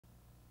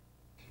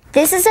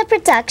This is a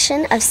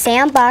production of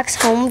Sandbox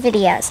Home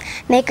Videos,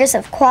 makers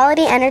of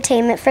quality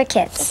entertainment for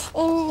kids.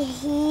 In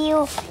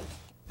here.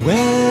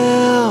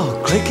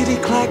 Well,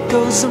 clickety-clack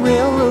goes the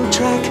railroad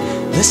track.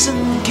 Listen,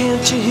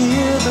 can't you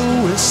hear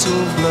the whistle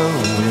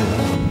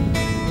blowing?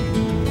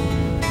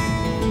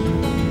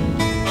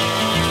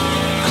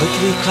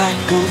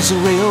 Clickety-clack goes the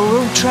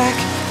railroad track.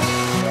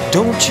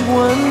 Don't you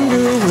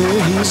wonder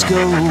where he's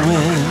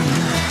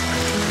going?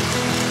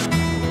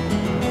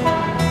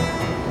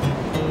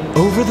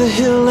 Over the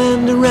hill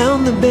and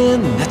around the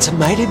bend, that's a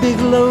mighty big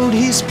load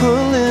he's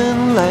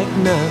pulling like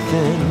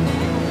nothing.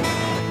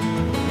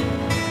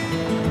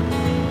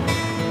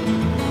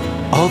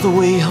 All the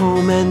way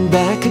home and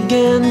back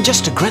again,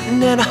 just a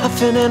grunting and a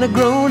huffing and a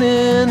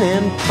groaning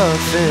and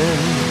puffing.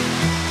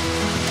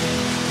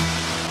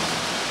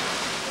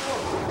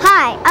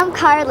 Hi, I'm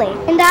Carly.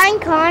 And I'm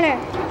Connor.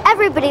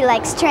 Everybody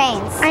likes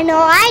trains. I know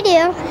I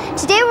do.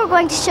 Today we're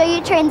going to show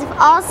you trains of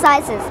all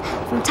sizes,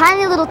 from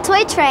tiny little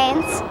toy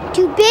trains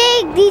to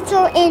big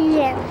diesel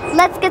engines.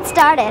 Let's get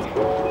started.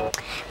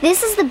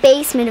 This is the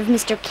basement of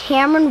Mr.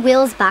 Cameron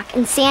Wilsbach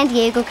in San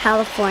Diego,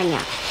 California.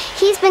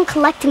 He's been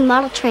collecting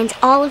model trains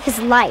all of his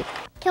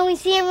life. Can we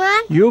see him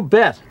run? You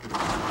bet.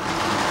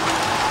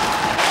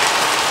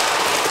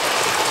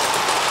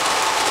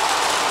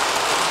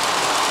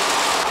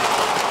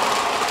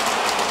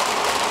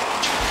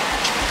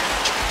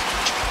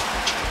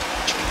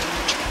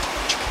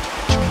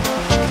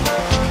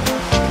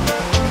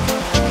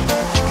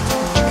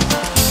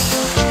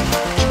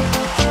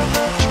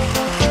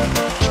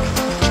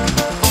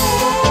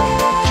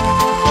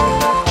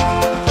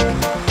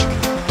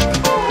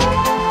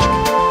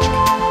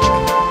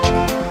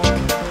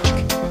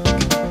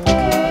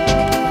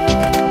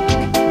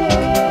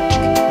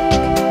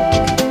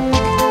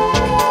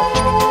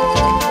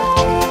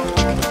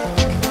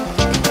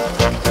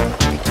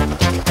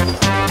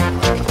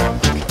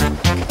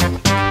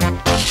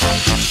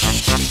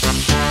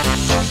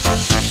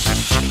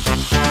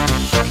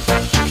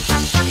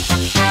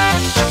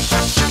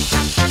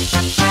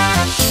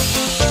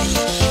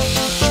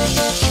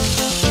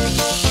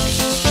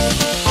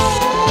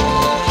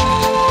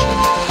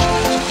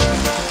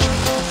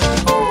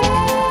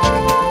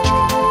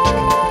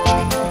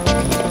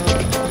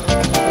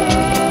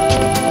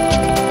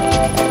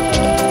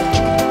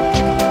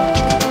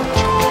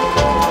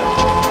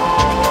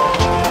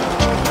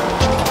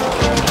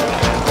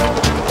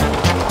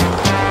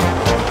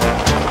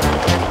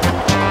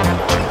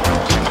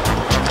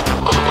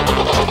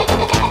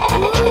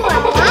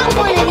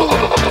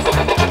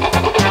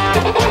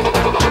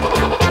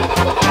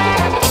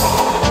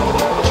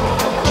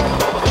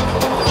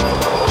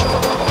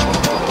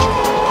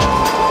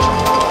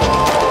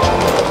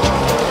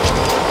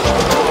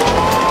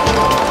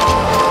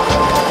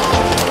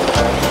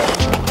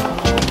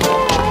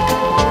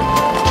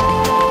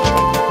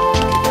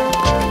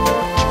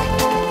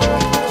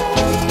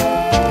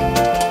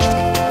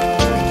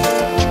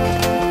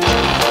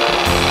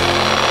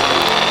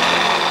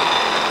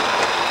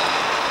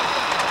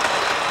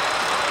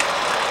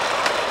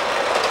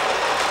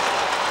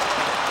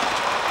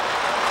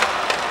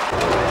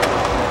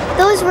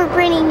 Those were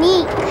pretty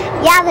neat.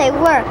 Yeah, they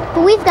were,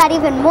 but we've got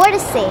even more to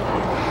see.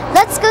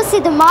 Let's go see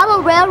the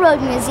Model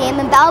Railroad Museum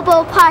in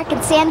Balboa Park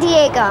in San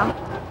Diego.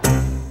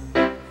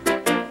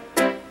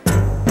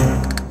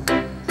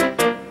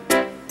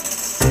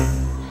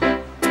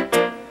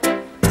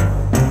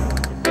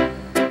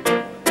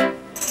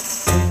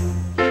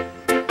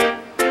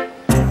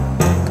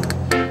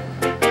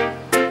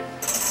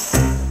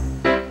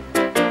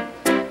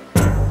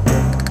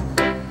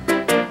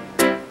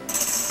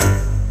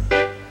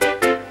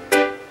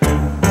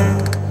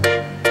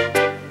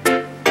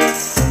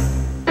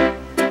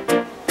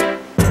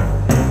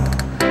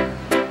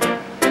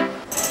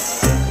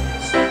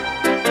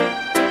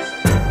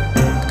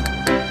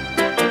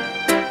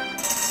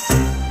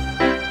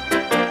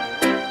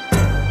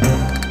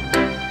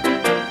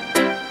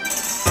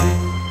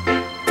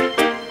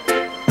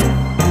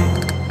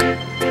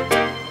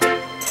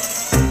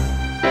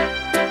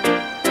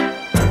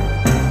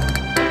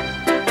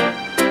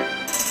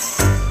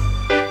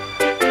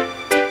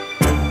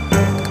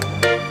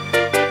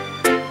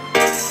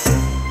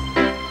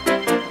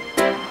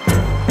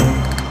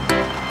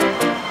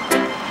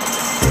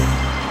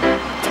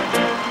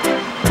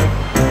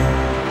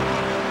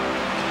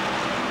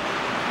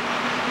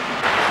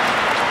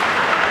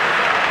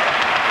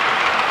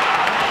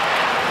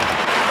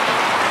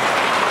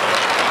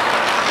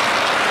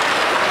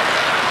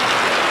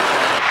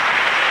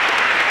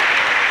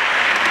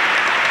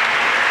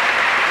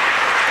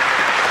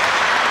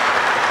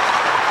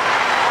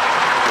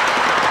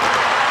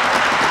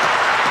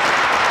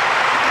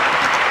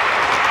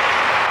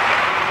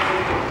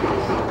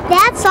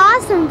 That's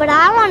awesome, but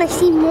I want to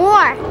see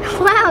more.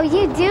 Wow,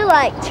 you do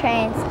like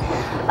trains.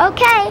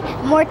 Okay,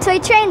 more toy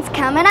trains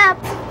coming up.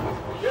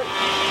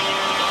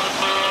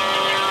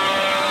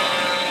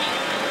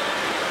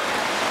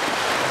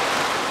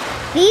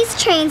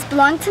 These trains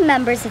belong to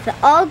members of the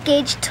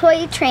All-Gauge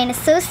Toy Train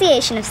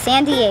Association of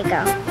San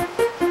Diego.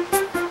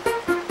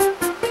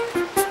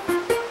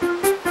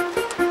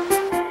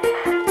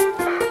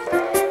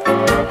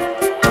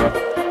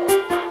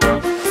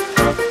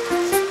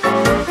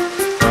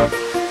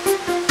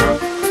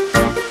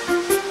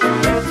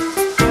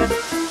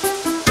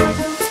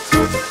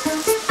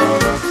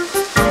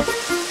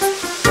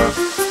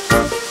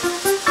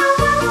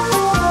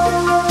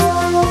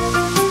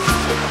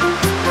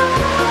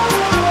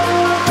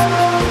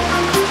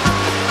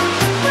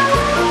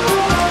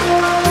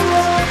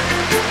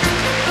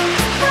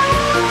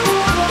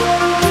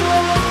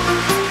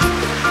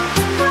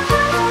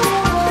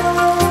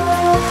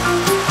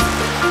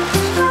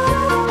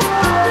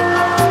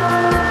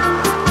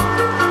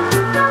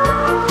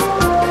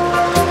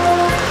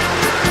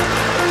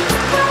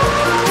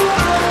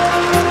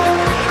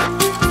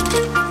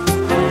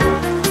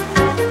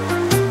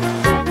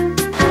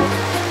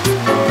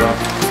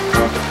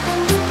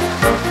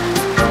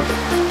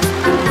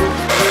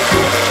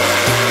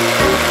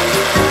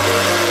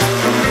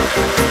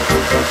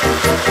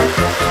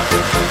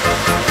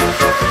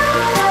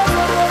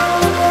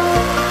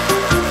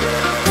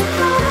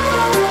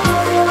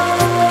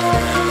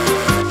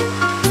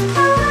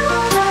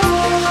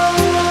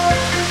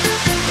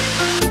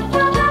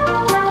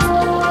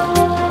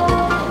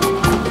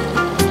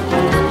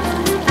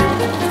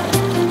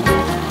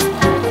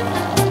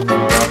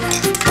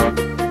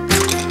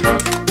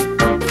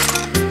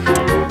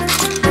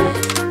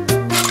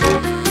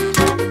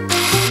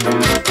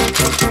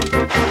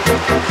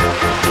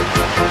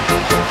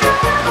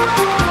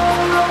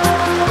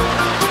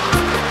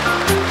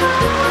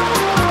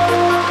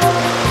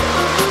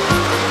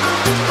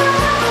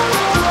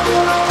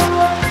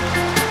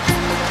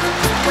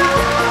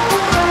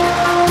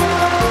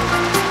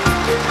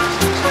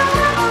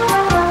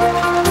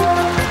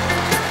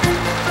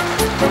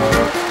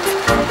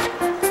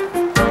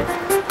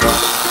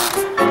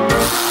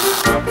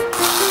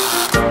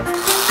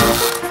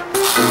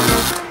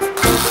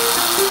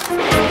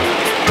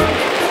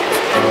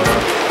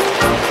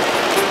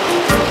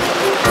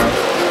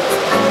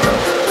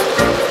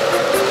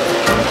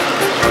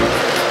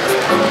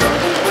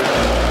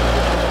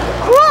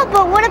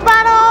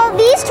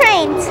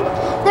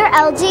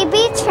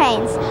 LGB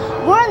trains.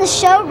 We're in the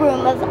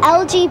showroom of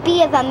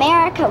LGB of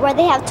America where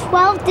they have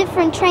 12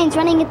 different trains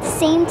running at the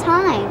same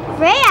time.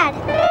 Rad!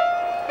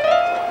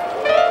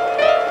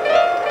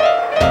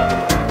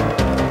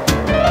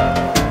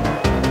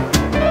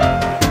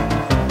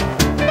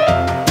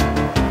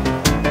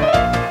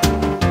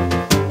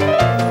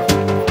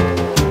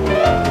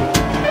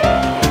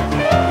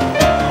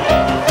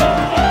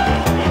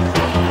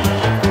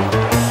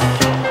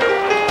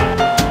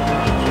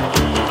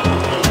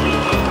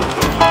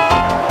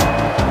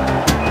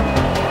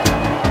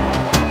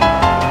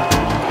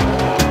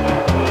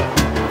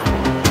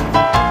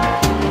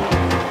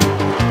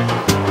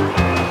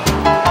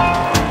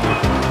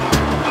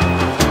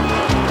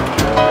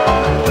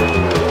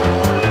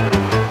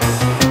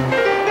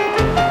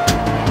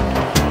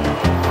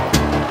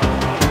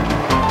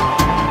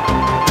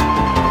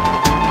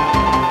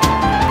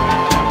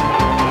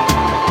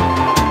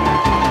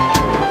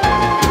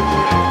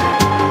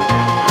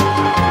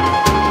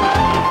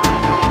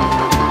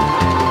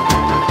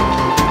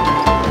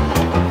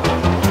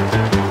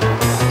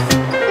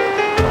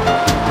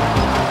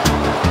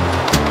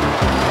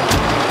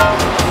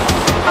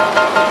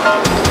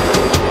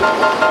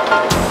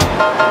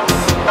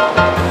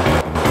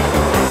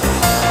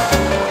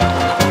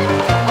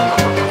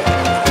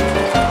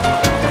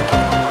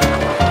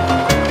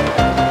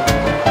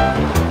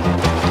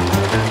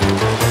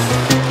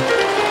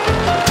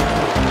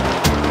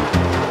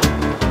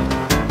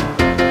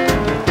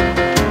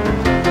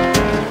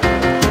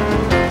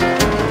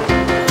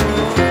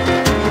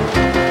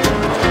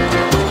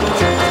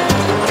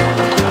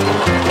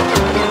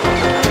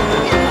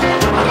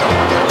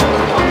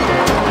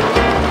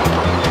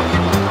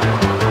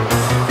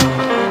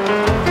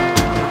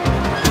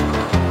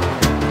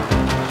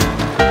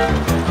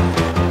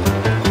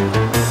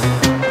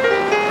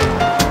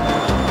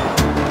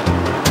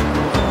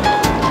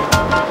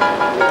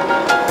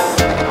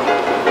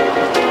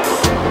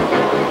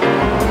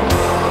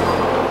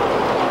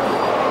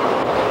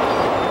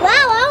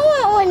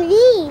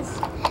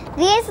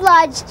 These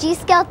large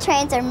G-scale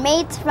trains are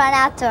made to run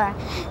outdoor.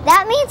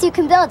 That means you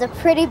can build a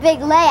pretty big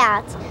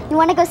layout. You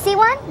want to go see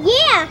one?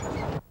 Yeah!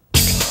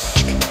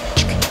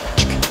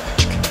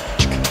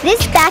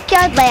 This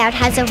backyard layout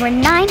has over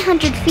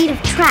 900 feet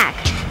of track,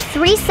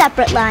 3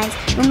 separate lines,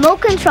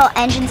 remote control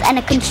engines, and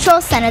a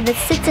control center that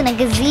sits in a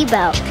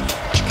gazebo.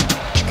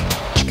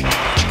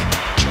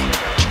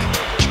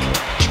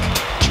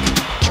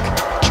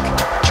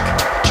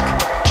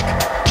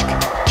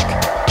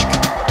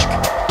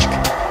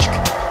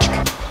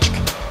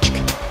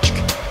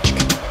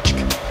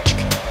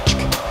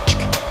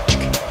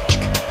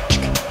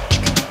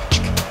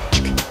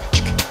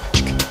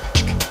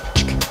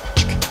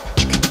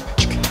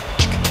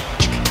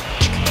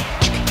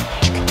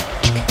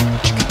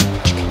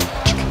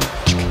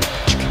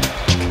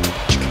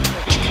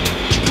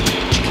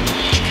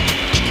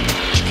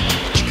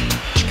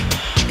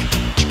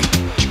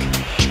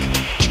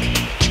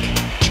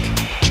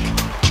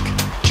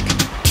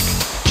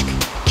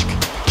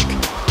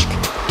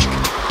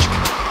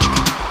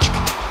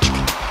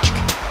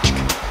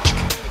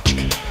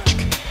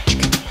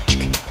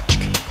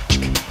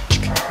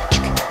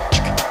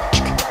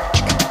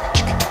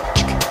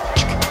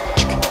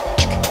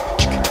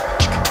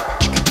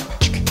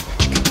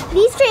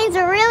 These trains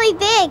are really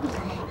big.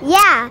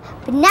 Yeah,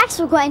 but next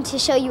we're going to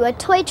show you a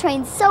toy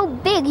train so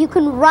big you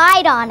can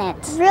ride on it.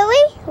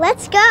 Really?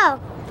 Let's go.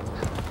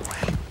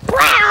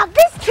 Wow,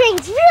 this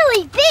train's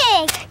really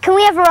big. Can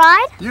we have a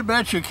ride? You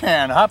bet you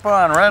can. Hop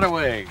on right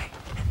away.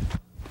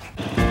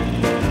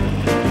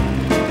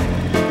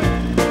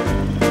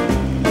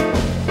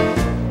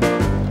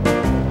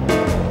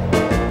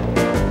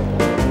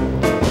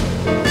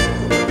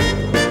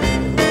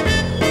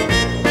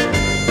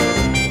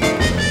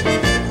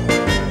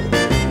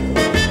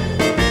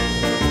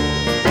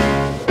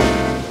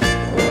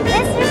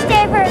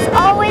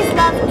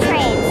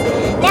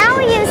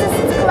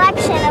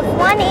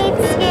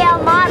 Scale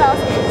models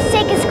to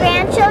take his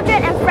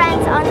grandchildren and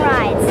friends on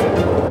rides.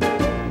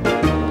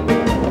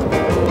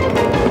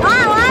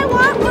 Wow, I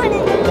want one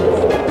of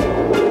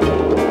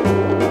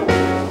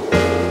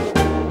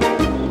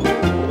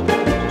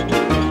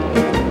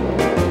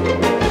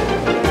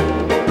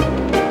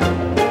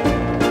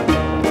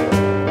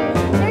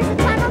There's a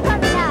tunnel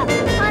coming up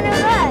on a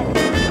road.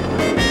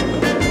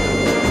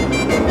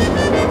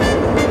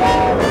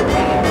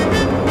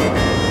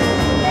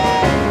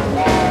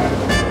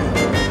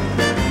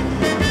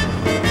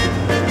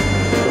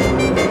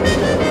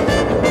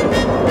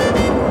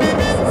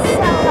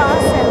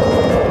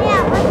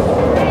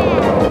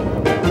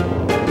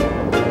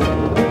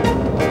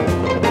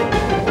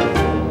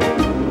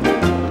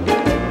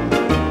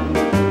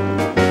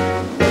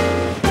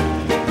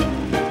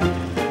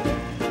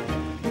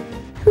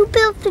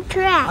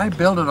 I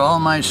built it all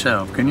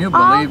myself. Can you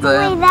all believe the way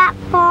that? that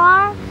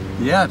far?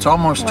 Yeah, it's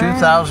almost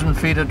 2,000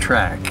 feet of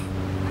track.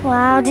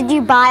 Wow, did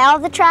you buy all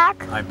the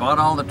track? I bought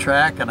all the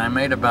track and I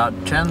made about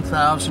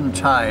 10,000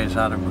 ties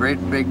out of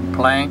great big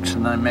planks,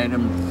 and I made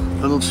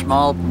them little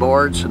small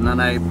boards, and then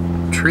I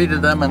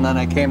treated them, and then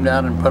I came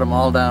down and put them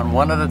all down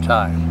one at a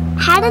time.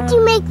 How did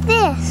you make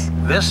this?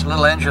 This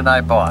little engine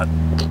I bought.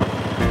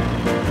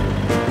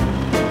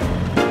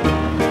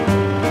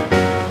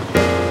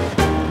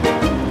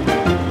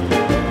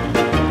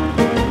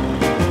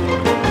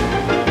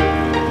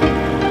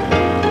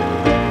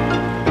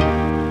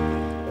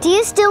 Do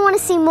you still want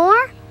to see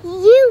more?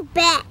 You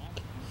bet.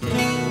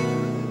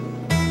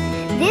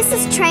 This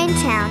is Train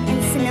Town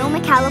in Sonoma,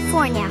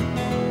 California.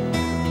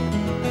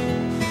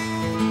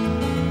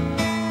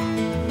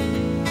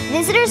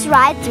 Visitors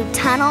ride through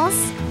tunnels,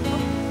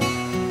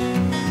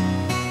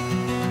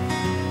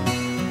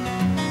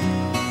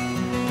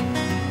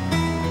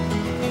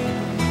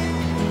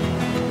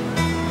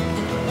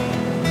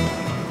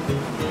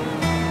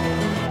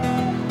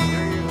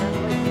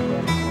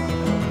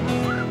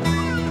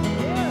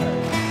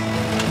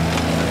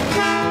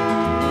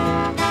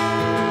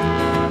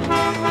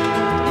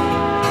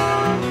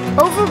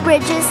 over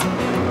bridges,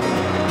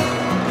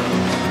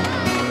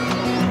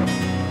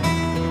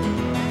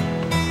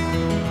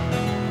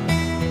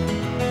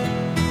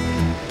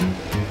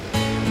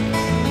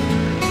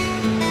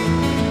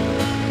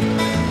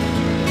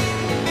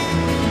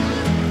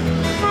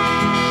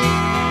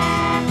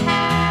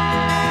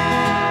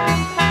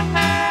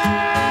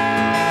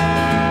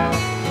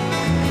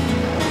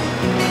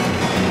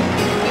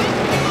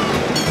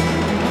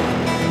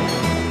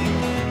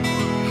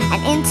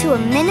 and into a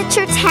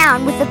miniature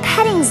town with a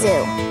petting zoo.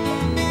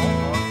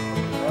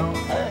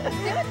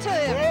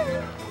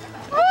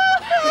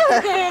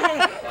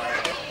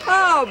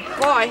 Oh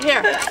boy,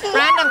 here.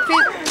 Random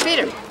feed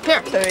him.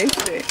 Here.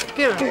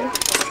 Give him.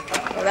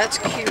 Oh, that's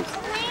cute.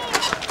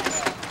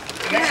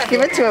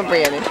 Give it to him,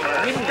 Brandon.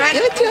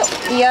 Give it to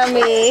him.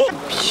 Yummy.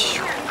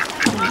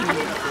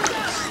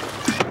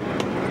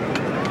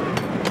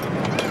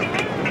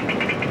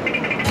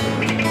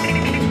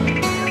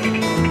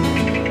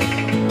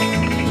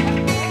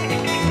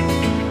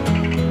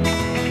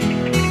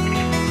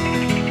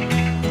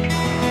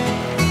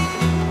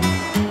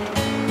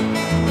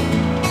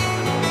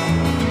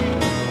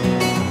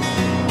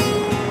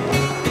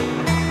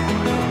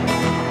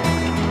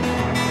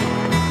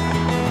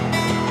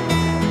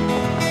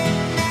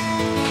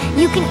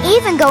 You can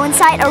even go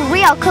inside a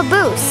real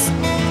caboose.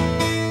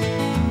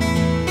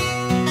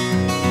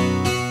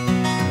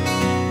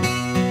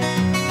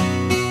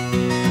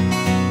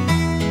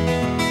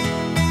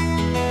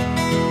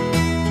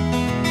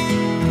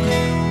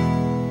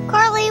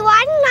 Carly,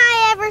 why didn't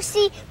I ever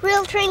see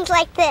real trains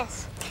like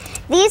this?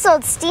 These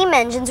old steam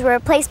engines were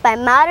replaced by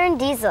modern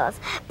diesels,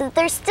 but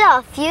there's still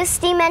a few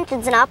steam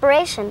engines in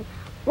operation.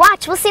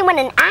 Watch, we'll see one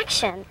in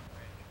action.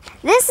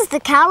 This is the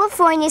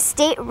California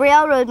State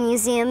Railroad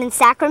Museum in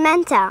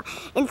Sacramento.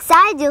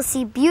 Inside you'll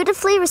see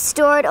beautifully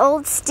restored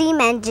old steam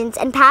engines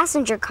and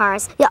passenger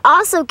cars. You'll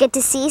also get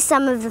to see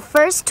some of the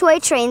first toy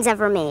trains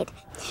ever made.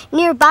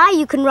 Nearby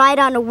you can ride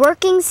on a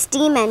working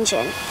steam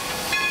engine.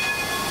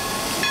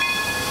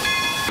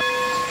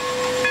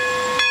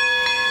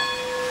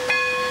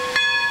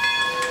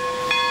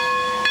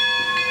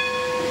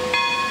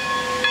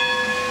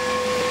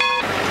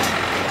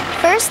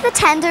 First the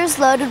tender is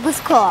loaded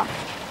with coal.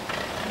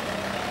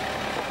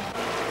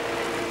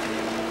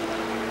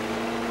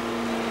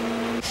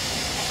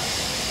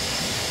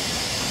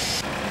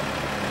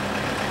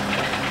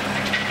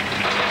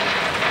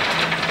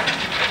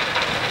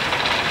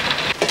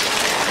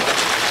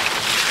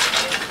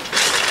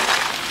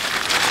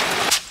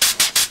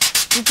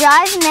 The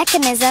drive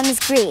mechanism is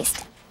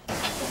greased,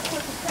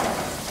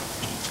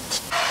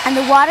 and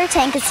the water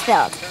tank is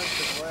filled.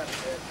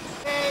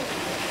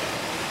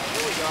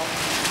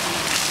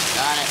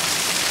 Got it.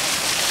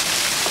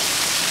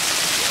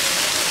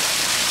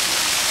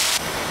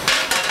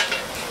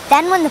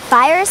 Then when the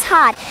fire is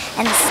hot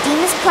and the steam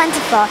is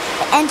plentiful,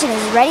 the engine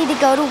is ready to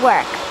go to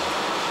work.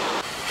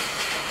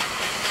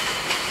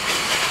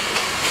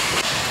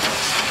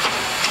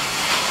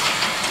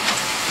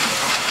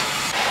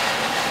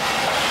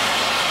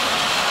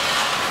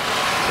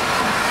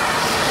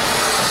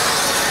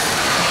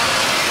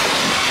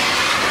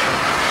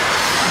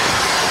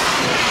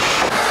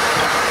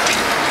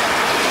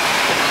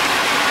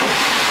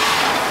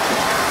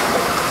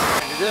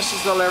 This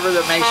is the lever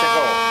that makes it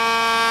go.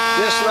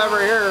 This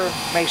lever here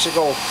makes it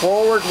go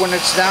forward when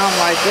it's down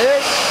like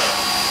this,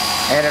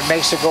 and it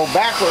makes it go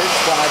backwards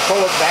when I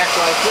pull it back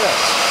like this.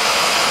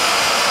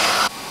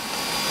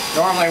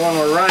 Normally when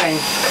we're running,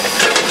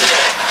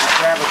 you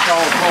grab a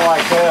shoulder pull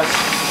like this,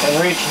 and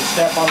reach and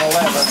step on the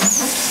lever,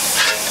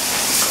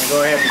 and go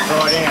ahead and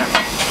throw it in.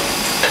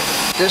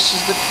 This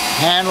is the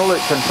handle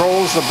that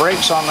controls the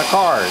brakes on the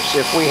cars,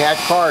 if we had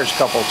cars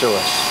coupled to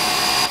us.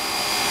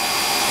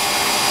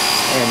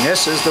 And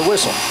this is the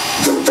whistle.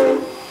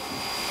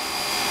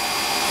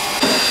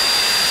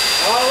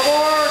 All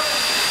aboard!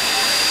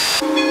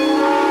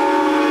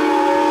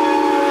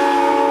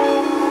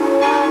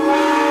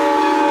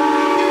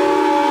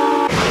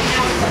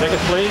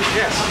 Tickets, please.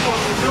 Yes.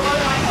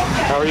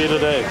 How are you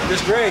today?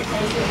 Just great.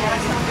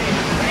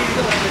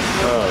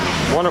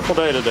 Wonderful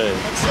day today.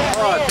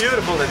 Oh,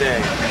 beautiful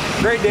today.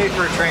 Great day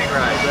for a train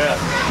ride. Yeah.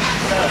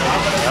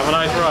 Have a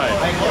nice ride.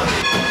 Thank you.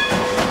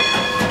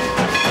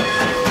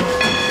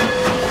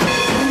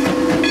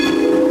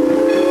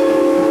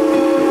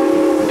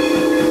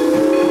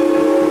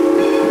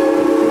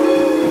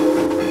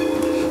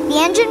 The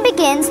engine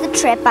begins the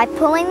trip by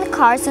pulling the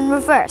cars in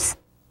reverse.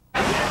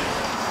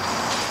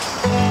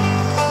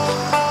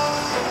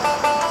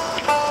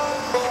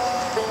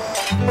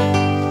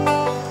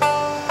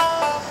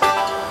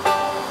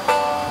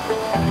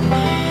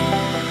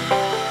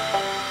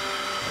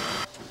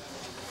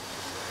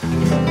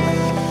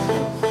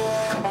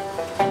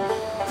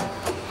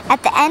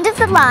 At the end of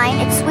the line,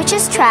 it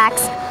switches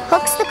tracks,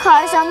 hooks the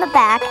cars on the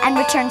back, and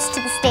returns to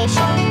the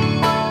station.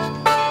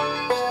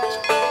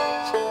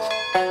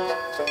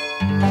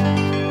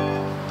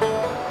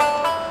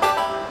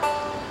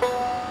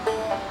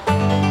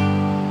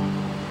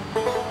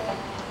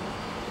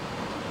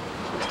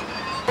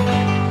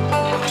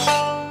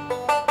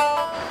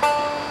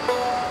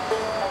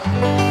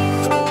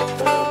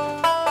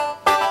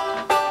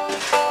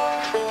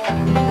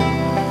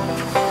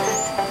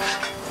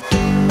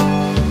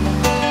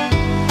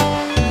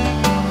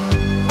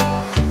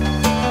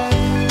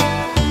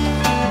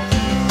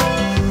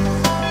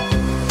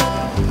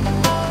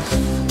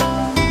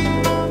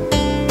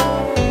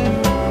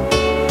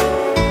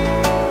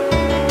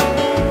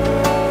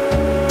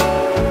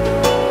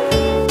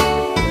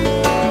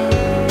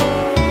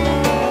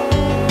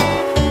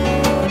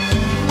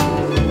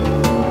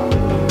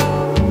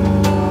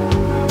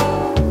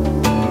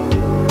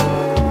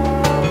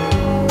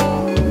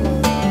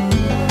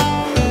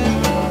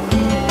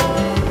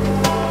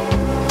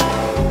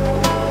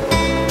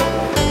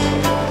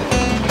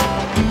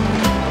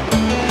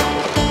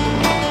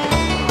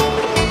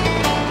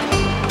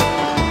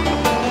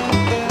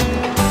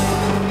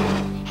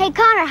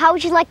 How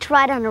would you like to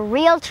ride on a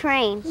real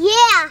train?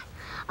 Yeah.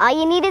 All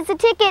you need is a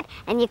ticket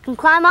and you can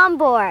climb on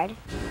board.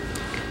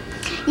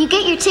 You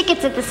get your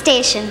tickets at the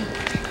station.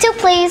 2,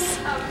 please.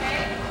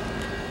 Okay.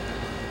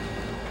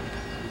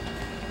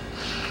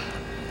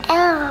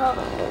 Oh,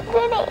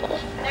 goody.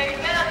 There you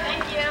go,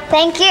 thank you.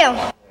 Thank you.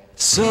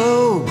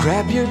 So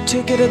grab your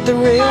ticket at the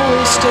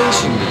railway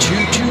station. The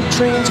choo-choo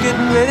train's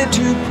getting ready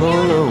to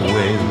pull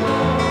away.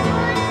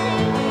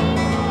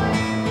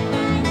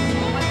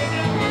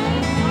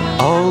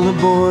 All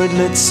aboard,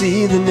 let's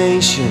see the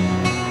nation.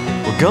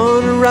 We're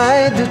gonna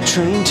ride the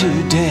train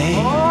today.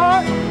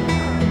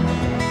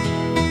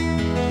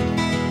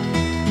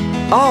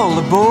 All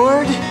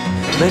aboard,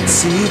 let's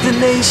see the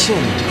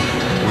nation.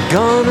 We're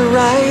gonna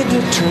ride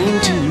the train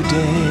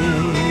today.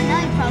 Now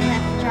you probably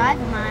have to drive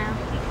a mile.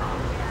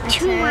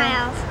 2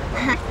 miles.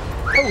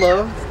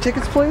 Hello,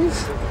 tickets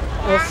please?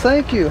 Well,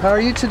 thank you. How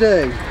are you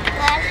today?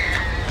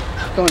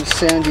 Going to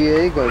San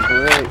Diego,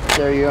 great.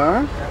 There you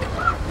are.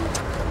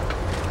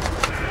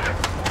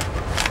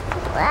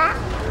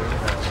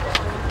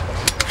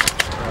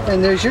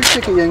 And there's your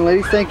ticket, young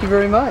lady. Thank you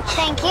very much.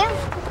 Thank you.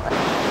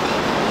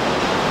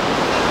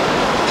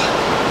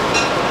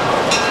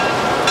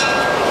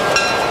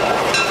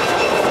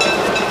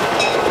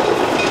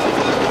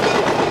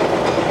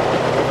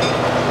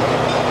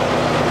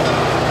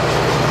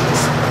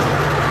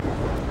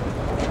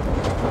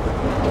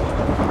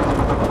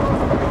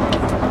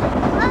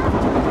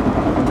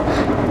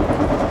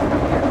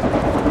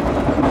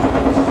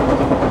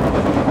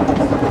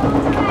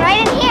 Right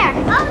in here.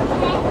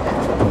 Okay.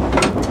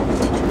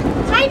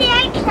 Hi,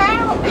 Dad. Can I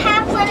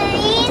have one of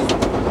these?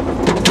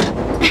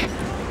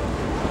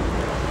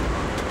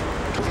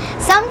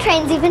 Some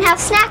trains even have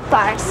snack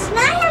bars. Can I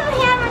have a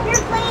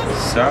hamburger, please?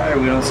 Sorry,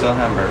 we don't sell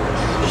hamburgers.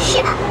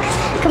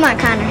 Shucks. Come on,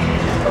 Connor.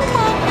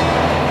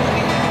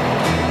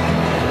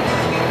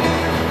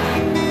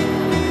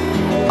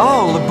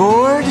 All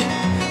aboard,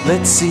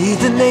 let's see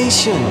the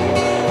nation.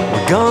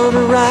 We're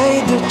gonna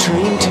ride the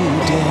train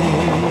today.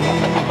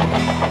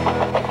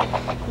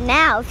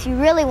 Now, if you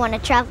really want to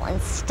travel in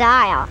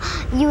style,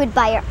 you would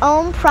buy your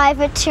own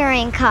private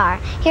touring car.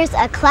 Here's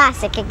a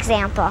classic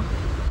example.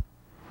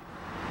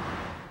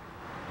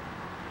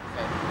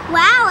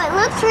 Wow, it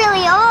looks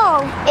really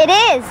old. It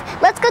is.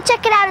 Let's go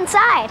check it out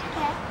inside.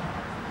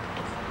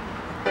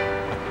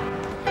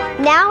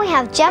 Now we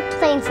have jet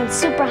planes and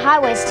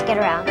superhighways to get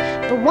around.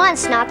 But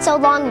once, not so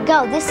long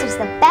ago, this was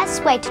the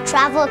best way to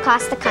travel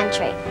across the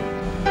country.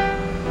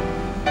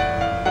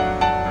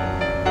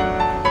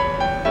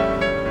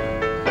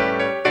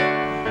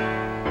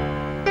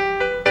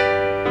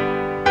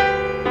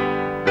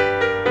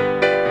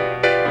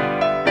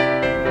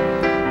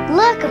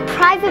 Look, a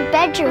private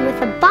bedroom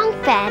with a bunk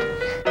bed.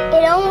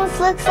 It almost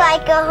looks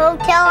like a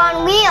hotel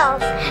on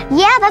wheels.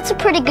 Yeah, that's a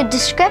pretty good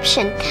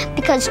description,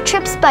 because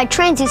trips by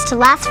trains used to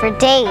last for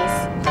days.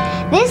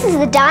 This is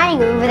the dining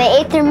room where they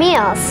ate their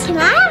meals. Can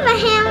I have a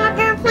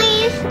hamburger,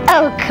 please?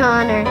 Oh,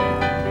 Connor.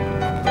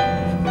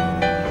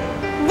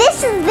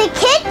 This is the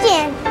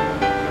kitchen.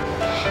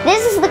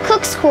 This is the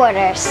cook's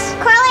quarters.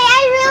 Carly,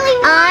 I really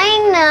want...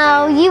 I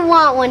know, you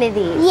want one of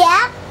these.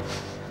 Yeah.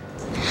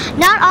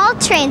 Not all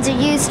trains are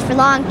used for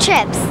long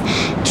trips.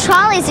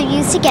 Trolleys are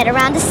used to get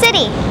around the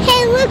city.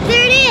 Hey, look,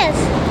 there it is.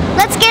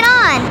 Let's get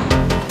on.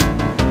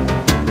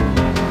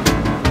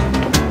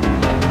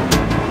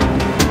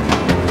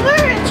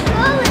 We're a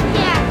trolley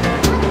here.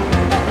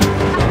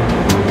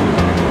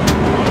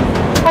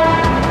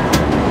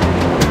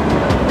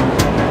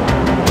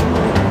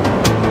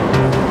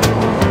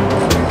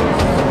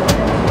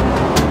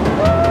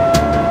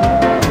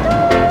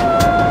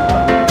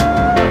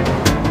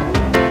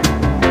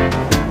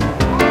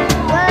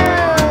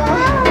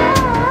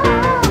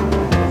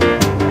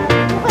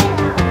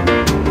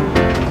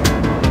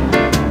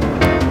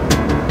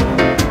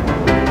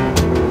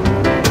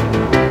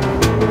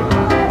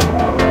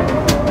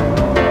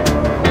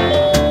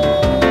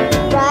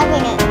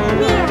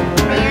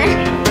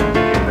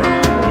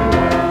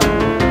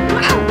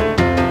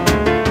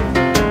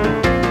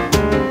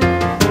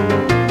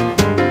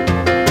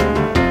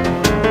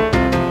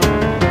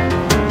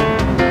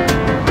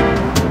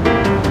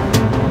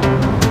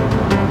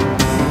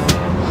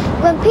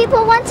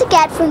 People want to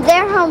get from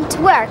their home to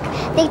work,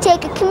 they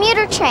take a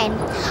commuter train.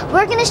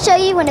 We're going to show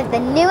you one of the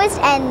newest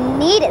and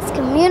neatest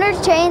commuter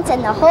trains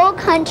in the whole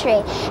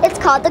country. It's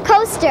called the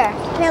Coaster.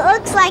 And it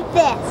looks like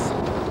this.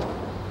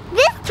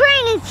 This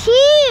train is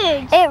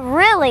huge. It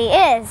really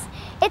is.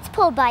 It's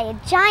pulled by a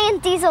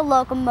giant diesel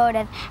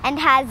locomotive and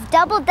has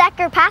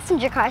double-decker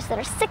passenger cars that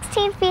are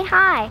 16 feet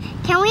high.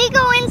 Can we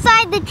go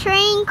inside the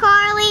train,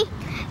 Carly?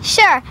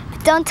 Sure,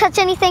 but don't touch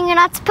anything you're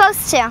not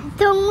supposed to.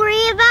 Don't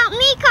worry about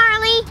me,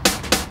 Carly.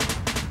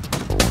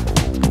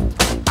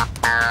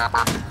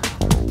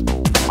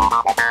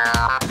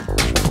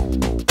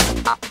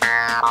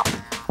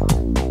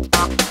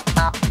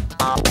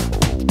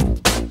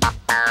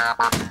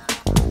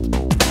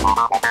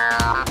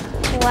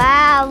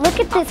 Wow, look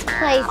at this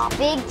place.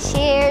 Big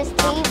chairs,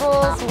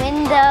 tables,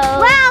 windows.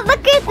 Wow,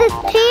 look at this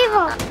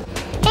table.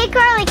 Hey,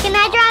 Carly, can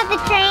I drive the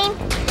train?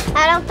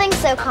 I don't think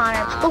so,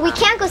 Connor, but we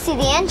can't go see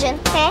the engine.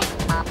 Okay.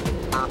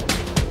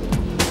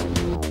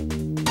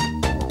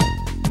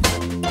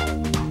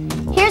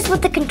 Here's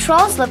what the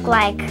controls look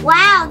like.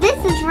 Wow, this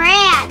is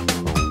rad.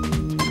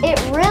 It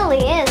really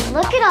is.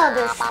 Look at all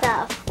this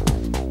stuff.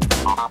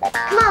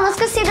 Come on, let's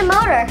go see the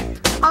motor.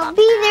 I'll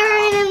be there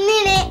in a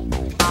minute.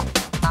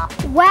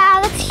 Wow,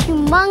 that's a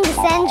humongous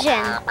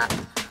engine.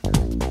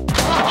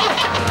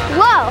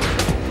 Whoa!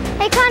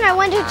 Hey, Connor, I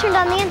wonder who turned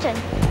on the engine.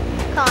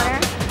 Connor?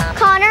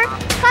 Connor?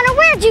 Connor,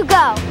 where'd you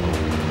go?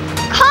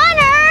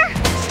 Connor!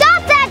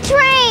 Stop that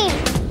train!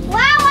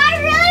 Wow, I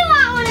really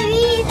want one of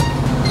these.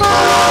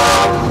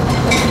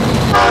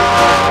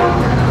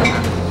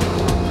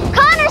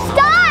 Connor,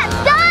 stop!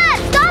 Stop!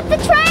 Stop the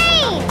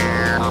train!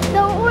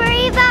 Don't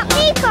worry about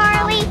me,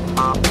 Carly.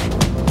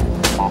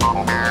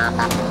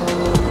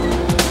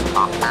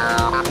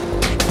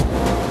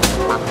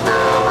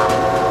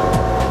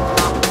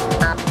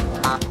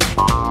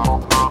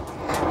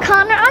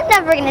 Connor, I'm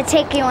never gonna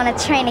take you on a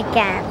train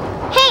again.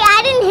 Hey,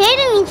 I didn't hit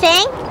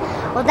anything.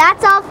 Well,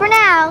 that's all for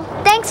now.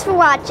 Thanks for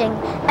watching.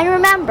 And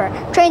remember,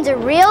 trains are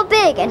real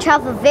big and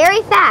travel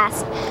very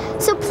fast.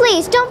 So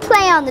please don't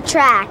play on the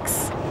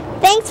tracks.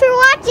 Thanks for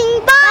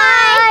watching.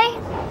 Bye.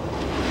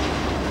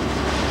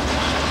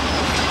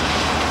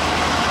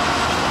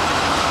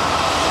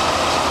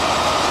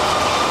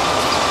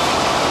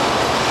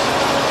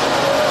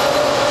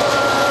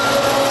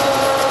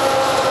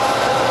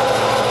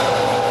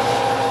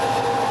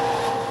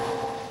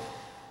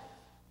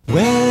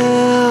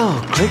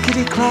 Well,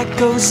 clickety-clack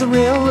goes the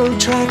railroad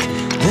track.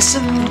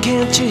 Listen,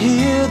 can't you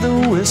hear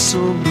the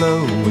whistle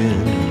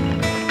blowing?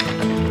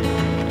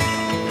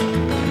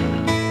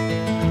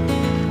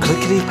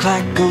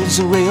 Clickety-clack goes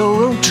the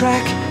railroad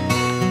track.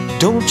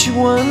 Don't you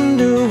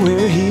wonder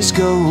where he's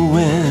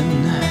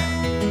going?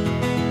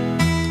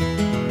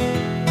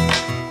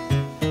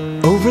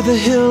 Over the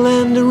hill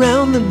and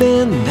around the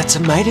bend, that's a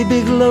mighty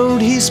big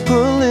load he's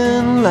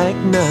pulling like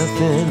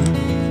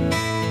nothing.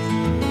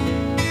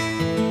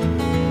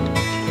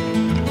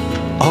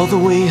 All the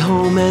way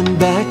home and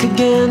back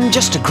again,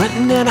 just a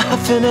grunting and a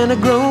huffing and a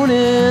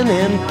groaning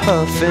and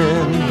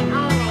puffing.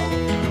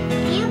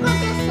 You go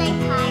just say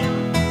Kyle.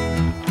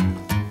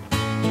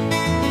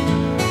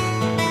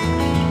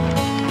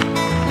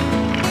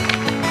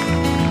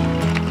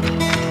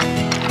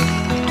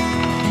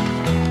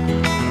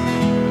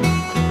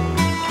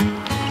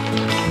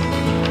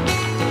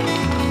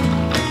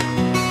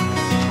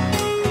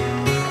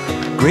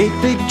 Great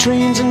big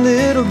trains and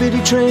little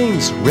bitty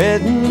trains,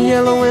 red and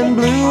yellow and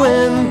blue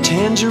and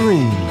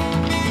tangerine.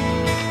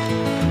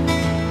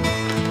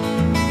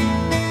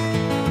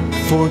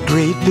 For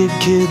great big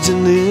kids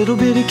and little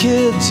bitty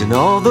kids and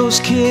all those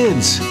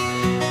kids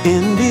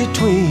in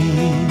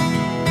between.